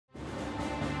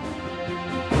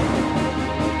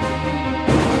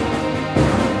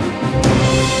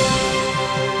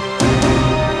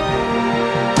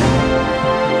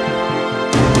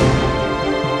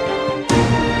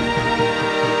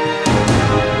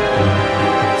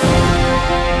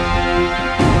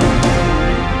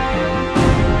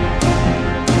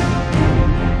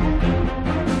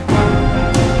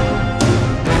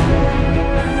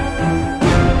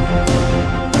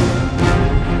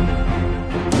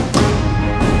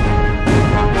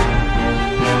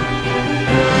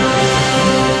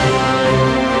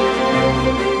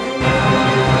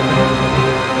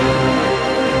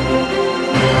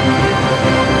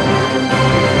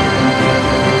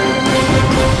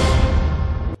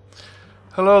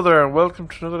Hello there, and welcome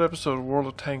to another episode of World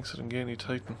of Tanks at Ngani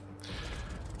Titan.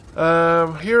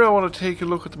 Here I want to take a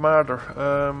look at the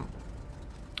Marder.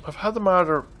 I've had the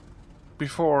Marder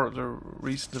before the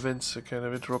recent events that kind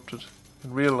of interrupted,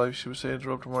 in real life, should we say,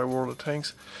 interrupted my World of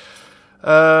Tanks.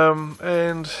 And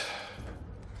I've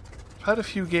had a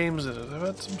few games in it. I've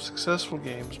had some successful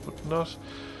games, but not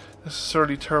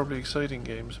necessarily terribly exciting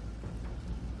games.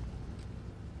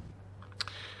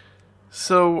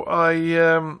 So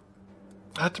I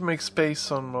had to make space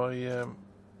on my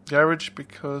garage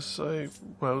because the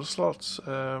slots.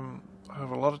 I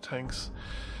have a lot of tanks,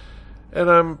 and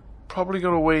I'm probably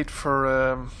going to wait for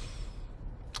a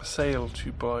sale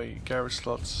to buy garage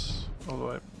slots,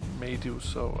 although I may do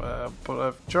so. But I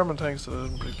have German tanks that I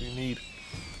didn't particularly need,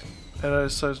 and I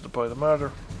decided to buy the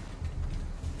Marder.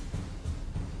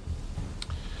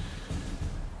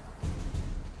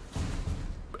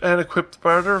 And equip the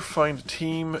Marder, find a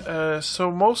team.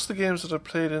 So most of the games that I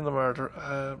played in the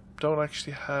Marder don't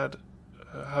actually have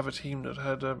a team that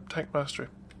had tank mastery.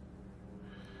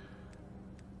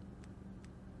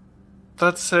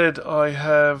 That said, I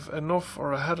have enough,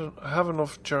 or I have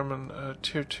enough German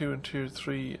tier 2 and tier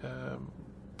 3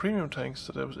 premium tanks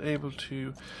that I was able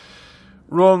to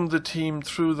run the team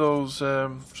through those,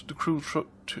 the crew through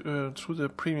the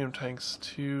premium tanks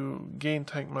to gain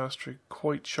tank mastery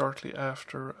quite shortly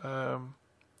after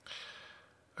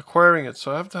acquiring it.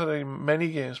 So I haven't had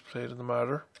many games played in the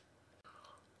Marder.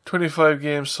 25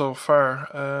 games so far,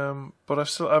 but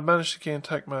I've managed to gain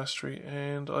tank mastery,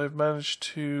 and I've managed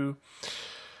to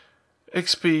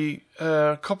XP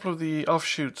a couple of the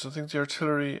offshoots. I think the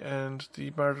artillery and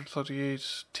the Marder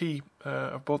 38T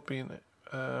have both been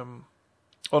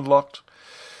unlocked,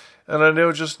 and I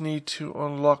now just need to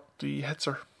unlock the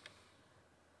Hetzer.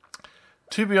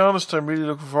 To be honest, I'm really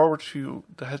looking forward to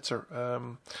the Hetzer.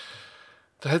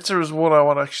 The Hetzer is one I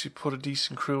want to actually put a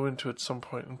decent crew into at some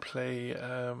point and play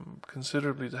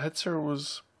considerably. The Hetzer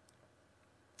was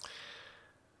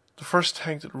the first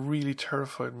tank that really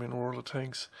terrified me in World of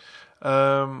Tanks.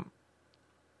 More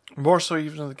so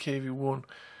even than the KV-1.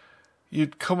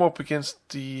 You'd come up against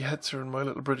the Hetzer and my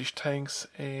little British tanks,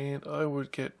 and I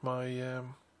would get my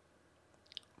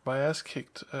my ass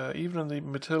kicked. Even in the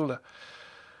Matilda,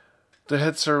 the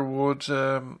Hetzer would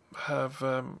have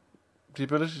the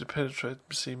ability to penetrate,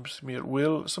 seems to me, at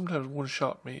will. Sometimes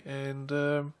one-shot me, and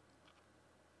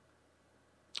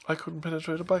I couldn't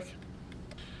penetrate it back.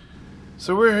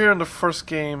 So we're here in the first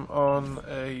game on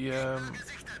a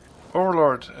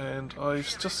Overlord, and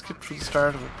I've just skipped through the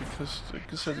start of it because, like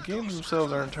I said, the games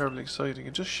themselves aren't terribly exciting.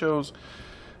 It just shows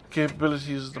the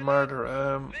capabilities of the Marder.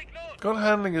 Gun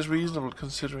handling is reasonable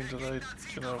considering that I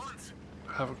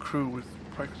have a crew with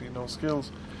practically no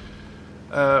skills.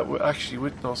 Actually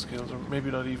with no skills, or maybe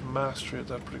not even mastery at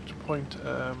that particular point.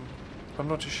 I'm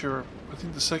not too sure. I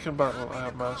think the second battle I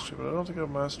have mastery, but I don't think I have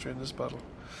mastery in this battle.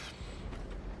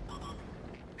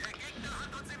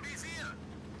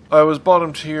 I was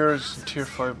bottom tier in tier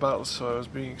 5 battles, so I was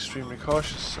being extremely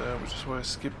cautious, which is why I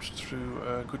skipped through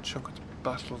a good chunk of the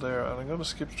battle there, and I'm going to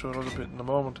skip through another bit in a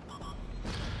moment.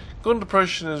 Gun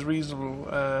depression is reasonable.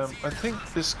 I think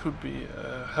this could be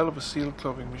a hell of a seal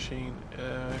clubbing machine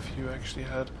if you actually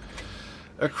had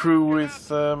a crew with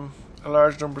a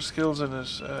large number of skills in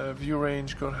it. View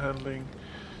range, gun handling,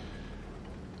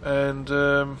 and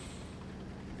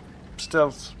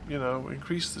stealth.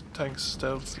 Increase the tank's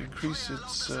stealth, increase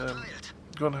its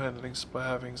gun handlings by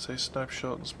having, say,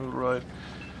 snapshot and smooth ride.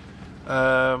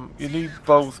 You need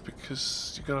both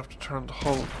because you're going to have to turn the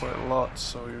hull quite a lot,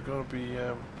 so you're going to be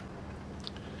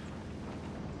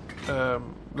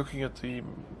looking at the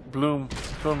bloom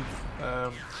gun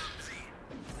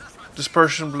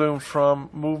dispersion bloom from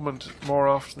movement more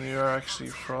often than you are actually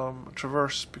from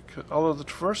traverse, because although the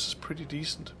traverse is pretty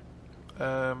decent.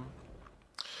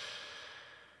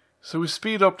 So we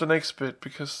speed up the next bit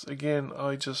because, again,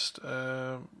 I just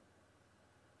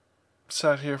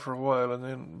sat here for a while and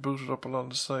then booted up along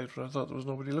the side when I thought there was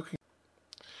nobody looking.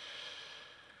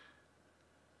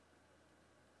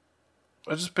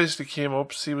 I just basically came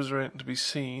up, see was there anything to be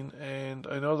seen, and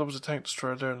I know there was a tank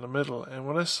destroyer there in the middle, and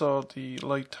when I saw the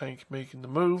light tank making the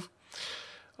move,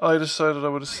 I decided I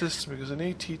would assist him because an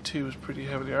AT-2 is pretty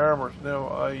heavily armoured. Now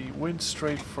I went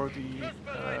straight for the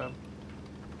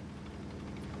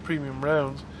premium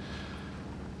rounds.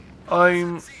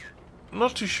 I'm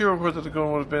not too sure whether the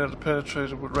gun would have been able to penetrate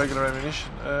it with regular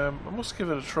ammunition. I must give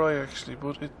it a try actually,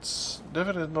 but it's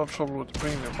definitely no trouble with the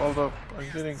premium, although I'm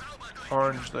getting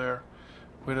orange there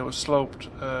when it was sloped.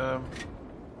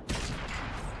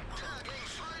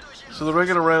 So the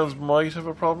regular rounds might have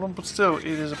a problem, but still it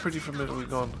is a pretty formidable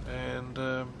gun, and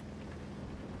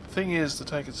thing is, the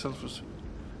tank itself was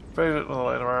very little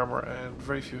line of armour and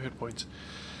very few hit points.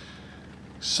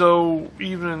 So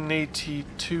even an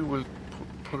AT2 will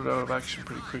put it out of action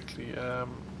pretty quickly.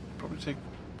 Probably take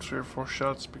 3 or 4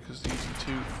 shots because the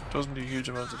AT2 doesn't do huge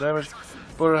amounts of damage,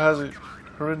 but it has a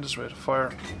horrendous rate of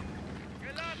fire.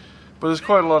 But there's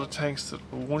quite a lot of tanks that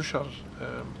will one-shot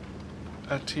it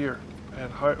at tier,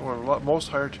 and high, or most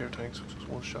higher tier tanks will just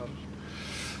one-shot it.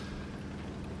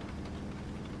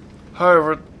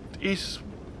 However, it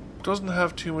doesn't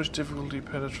have too much difficulty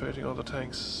penetrating other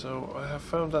tanks, so I have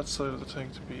found that side of the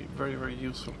tank to be very, very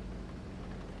useful.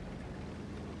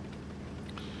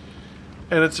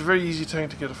 And it's a very easy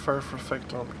tank to get a fire for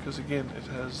effect on, because again, it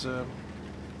has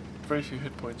very few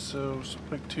hit points, so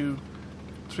something like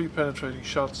 2-3 penetrating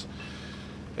shots,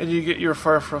 and you get your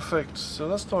fire for effect. So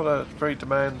that's not a very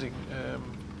demanding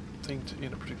thing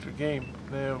in a particular game.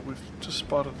 Now, we've just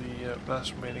spotted the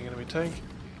last remaining enemy tank.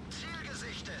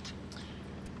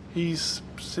 He's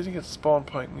sitting at spawn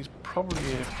point and he's probably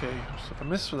AFK, so if I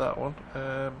miss with that one,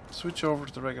 switch over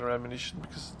to the regular ammunition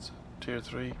because it's tier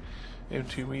 3,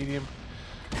 M2 medium.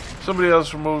 Somebody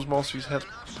else removes most of his health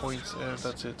points and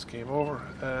that's it, it's game over.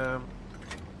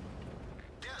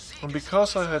 And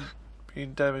because I had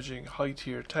been damaging high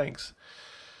tier tanks,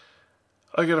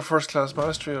 I get a first class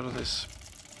mastery out of this.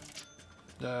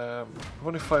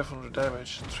 Only 500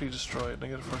 damage, 3 destroyed, and I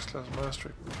get a first class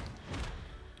mastery.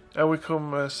 And we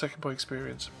come second by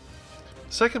experience.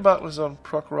 Second battle is on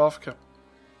Prokhorovka.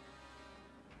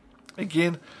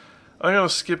 Again, I'm going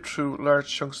to skip through large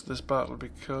chunks of this battle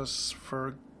because for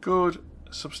a good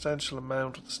substantial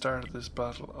amount at the start of this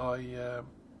battle I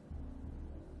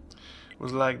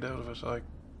was lagged out of it. I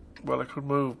could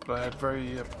move, but I had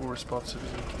very poor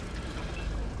responsivity.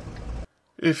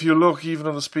 If you look, even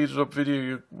on the speeded up video,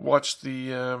 you watch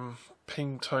the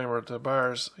ping timer, the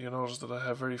bars, you notice that I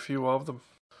have very few of them.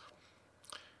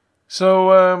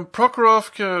 So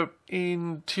Prokhorovka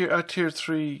at tier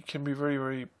 3 can be very,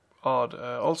 very odd.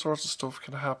 All sorts of stuff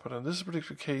can happen. In this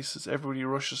particular case, it's everybody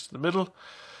rushes to the middle.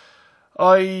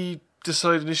 I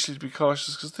decided initially to be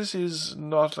cautious because this is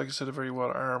not, like I said, a very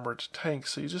well armoured tank.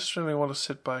 So you just really want to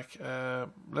sit back,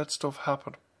 let stuff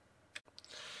happen.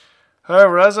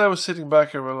 However, as I was sitting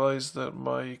back, I realised that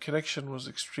my connection was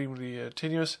extremely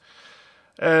tenuous,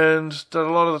 and that a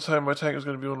lot of the time my tank was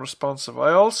going to be unresponsive.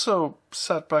 I also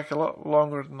sat back a lot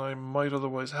longer than I might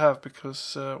otherwise have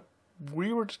because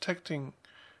we were detecting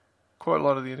quite a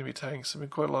lot of the enemy tanks. I mean,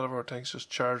 quite a lot of our tanks just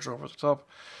charged over the top.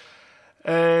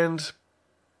 And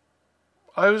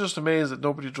I was just amazed that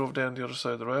nobody drove down the other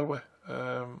side of the railway.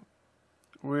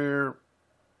 We're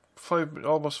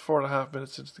almost 4.5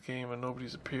 minutes into the game and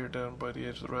nobody's appeared down by the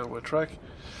edge of the railway track.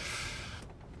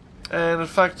 And in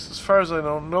fact, as far as I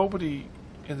know, nobody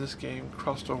in this game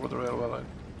crossed over the railway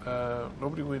line.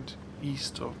 Nobody went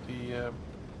east of the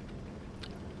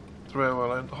railway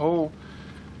line. The whole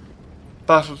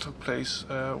battle took place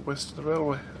west of the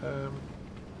railway,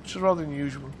 which is rather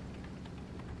unusual.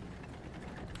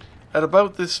 At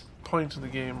about this point in the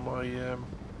game, my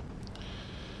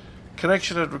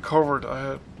connection had recovered.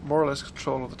 I had more or less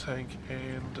control of the tank,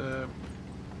 and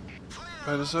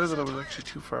I decided that I was actually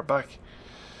too far back,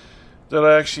 that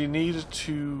I actually needed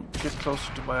to get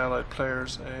closer to my allied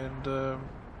players, and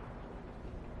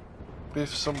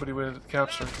if somebody went into the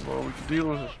cap circle, well, we could deal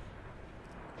with it.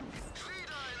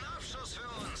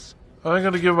 I'm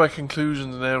going to give my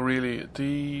conclusions now, really.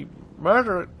 The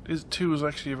Marder II is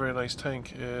actually a very nice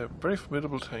tank, a very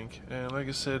formidable tank, and like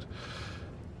I said,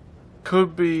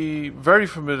 could be very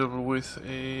formidable with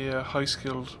a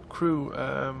high-skilled crew,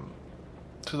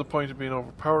 to the point of being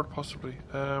overpowered, possibly.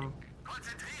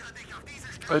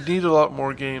 I'd need a lot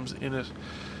more games in it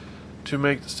to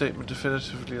make the statement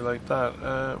definitively like that,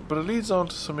 but it leads on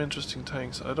to some interesting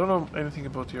tanks. I don't know anything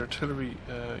about the artillery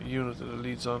unit that it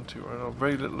leads on to. I know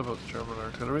very little about the German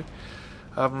artillery.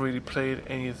 I haven't really played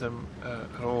any of them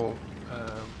at all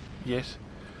yet.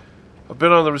 I've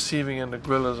been on the receiving end of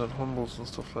Guerrillas and Humbles and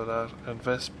stuff like that, and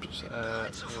Vesps,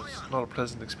 so it's not a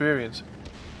pleasant experience.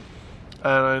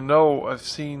 And I know I've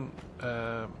seen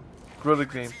Guerrilla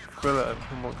and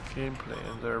Humble gameplay,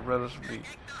 and they're relatively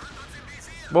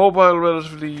mobile,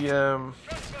 relatively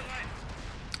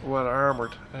well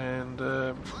armoured, and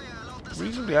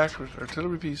reasonably accurate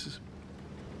artillery pieces.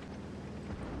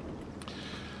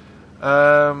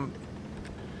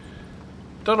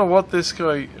 Don't know what this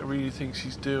guy really thinks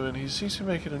he's doing. He seems to be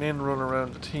making an end run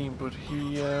around the team, but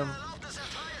he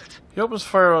opens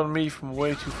fire on me from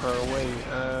way too far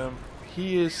away.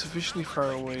 He is sufficiently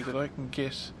far away that I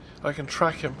can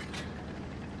track him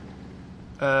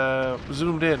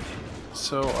zoomed in,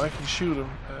 so I can shoot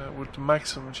him with the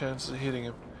maximum chances of hitting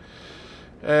him.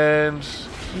 and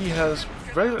he has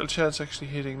very little chance actually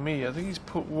hitting me. I think he's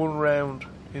put 1 round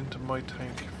into my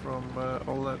tank from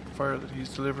all that fire that he's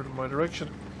delivered in my direction.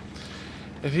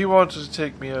 If he wanted to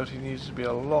take me out, he needed to be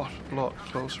a lot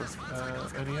closer,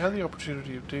 and he had the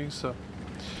opportunity of doing so.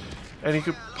 And he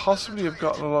could possibly have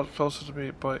gotten a lot closer to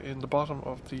me in the bottom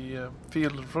of the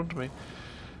field in front of me,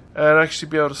 and actually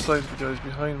be out of sight of the guys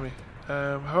behind me.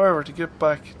 However, to get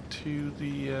back to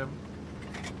the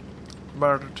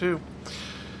Marder II,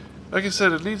 like I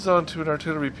said, it leads on to an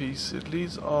artillery piece, it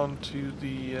leads on to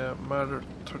the Marder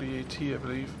 38T, I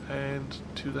believe, and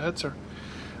to the Hetzer.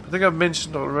 I think I've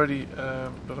mentioned already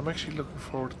that I'm actually looking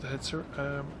forward to the Hetzer.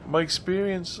 My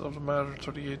experience of the Marder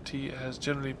 38T has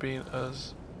generally been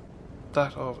as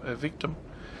that of a victim,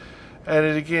 and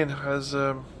it again has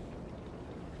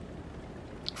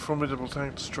formidable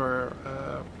tank destroyer.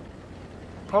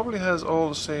 Probably has all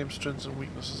the same strengths and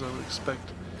weaknesses I would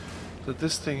expect that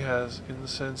this thing has, in the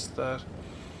sense that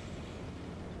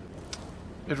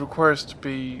it requires to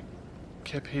be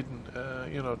kept hidden.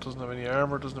 You know, it doesn't have any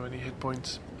armor, doesn't have any hit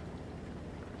points.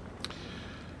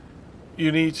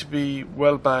 You need to be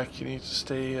well back, you need to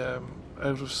stay out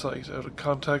of sight, out of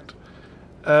contact,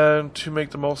 and to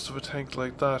make the most of a tank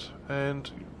like that. And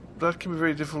that can be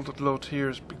very difficult at low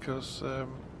tiers, because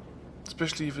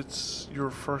especially if it's your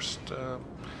first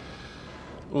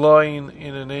line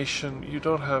in a nation, you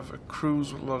don't have a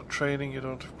crews with a lot of training, you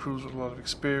don't have crews with a lot of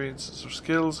experiences or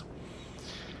skills,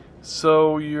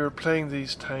 so you're playing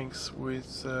these tanks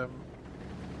with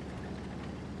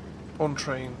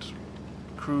untrained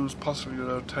crews, possibly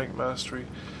without tank mastery,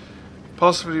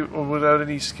 possibly without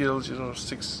any skills. You don't have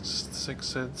sixth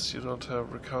sense, you don't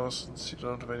have reconnaissance, you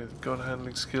don't have any gun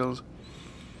handling skills.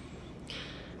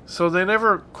 So they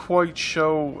never quite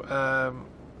show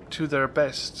to their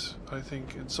best. I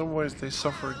think in some ways they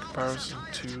suffer in comparison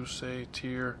to, say,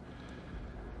 tier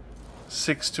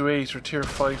 6 to 8 or tier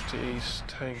 5 to 8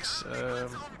 tanks,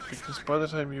 because by the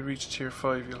time you reach tier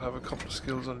 5 you'll have a couple of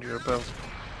skills under your belt,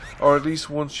 or at least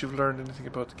once you've learned anything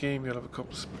about the game you'll have a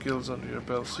couple of skills under your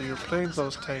belt. So you're playing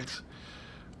those tanks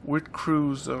with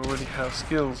crews that already have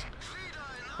skills,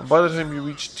 and by the time you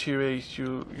reach tier 8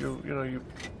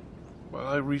 well,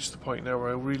 I reached the point now where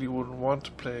I really wouldn't want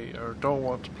to play, or don't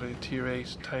want to play, tier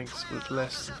 8 tanks with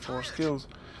less than 4 skills.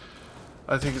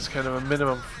 I think it's kind of a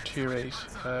minimum for tier 8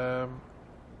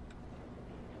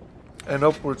 and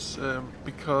upwards,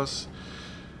 because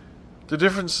the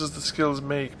differences the skills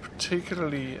make,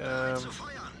 particularly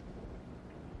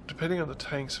depending on the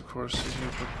tanks, of course,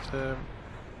 but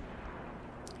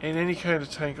in any kind of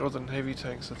tank other than heavy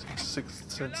tanks, I think sixth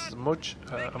sense is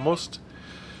a must,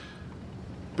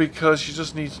 because you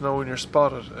just need to know when you're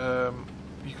spotted.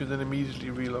 You can then immediately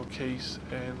relocate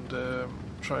and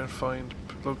try and find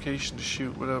location to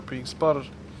shoot without being spotted.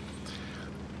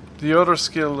 The other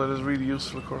skill that is really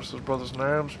useful, of course, is Brothers in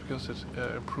Arms, because it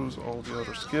improves all the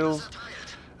other skills.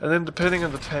 And then depending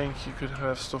on the tank, you could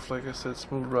have stuff like I said,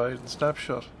 Smooth Ride and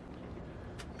Snapshot.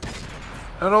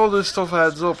 And all this stuff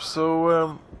adds up.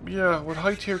 So yeah, with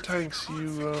high tier tanks,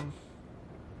 you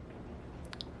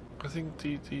I think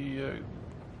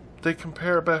they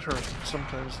compare better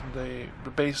sometimes than the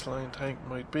baseline tank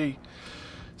might be,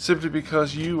 simply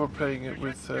because you are playing it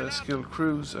with skilled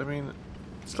crews. I mean,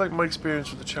 it's like my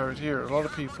experience with the Charioteer. A lot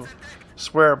of people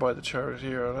swear by the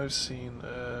Charioteer, and I've seen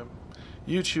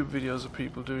YouTube videos of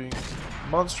people doing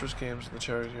monstrous games in the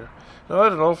Charioteer. Now, I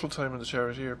had an awful time in the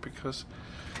Charioteer because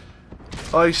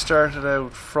I started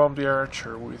out from the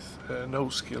Archer with no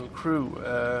skilled crew.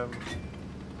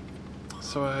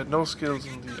 So I had no skills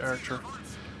in the Archer.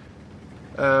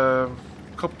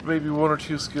 Maybe 1 or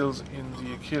 2 skills in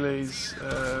the Achilles,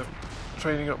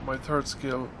 training up my 3rd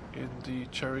skill in the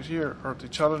Charioteer, or the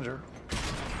Challenger.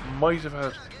 Might have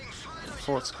had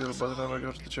 4th skill by the time I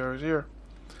got to the Charioteer.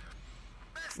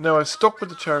 Now I stuck with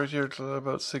the Charioteer till I had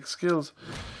about 6 skills,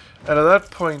 and at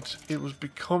that point it was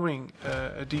becoming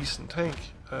a decent tank.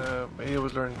 I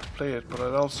was learning to play it, but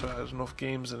I'd also had enough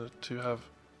games in it to have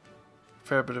a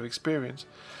fair bit of experience.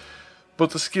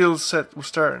 But the skill set was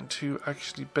starting to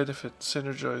actually benefit,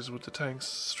 synergize with the tank's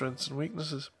strengths and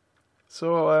weaknesses.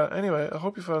 So anyway, I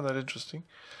hope you found that interesting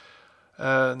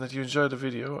and that you enjoyed the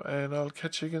video, and I'll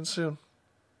catch you again soon.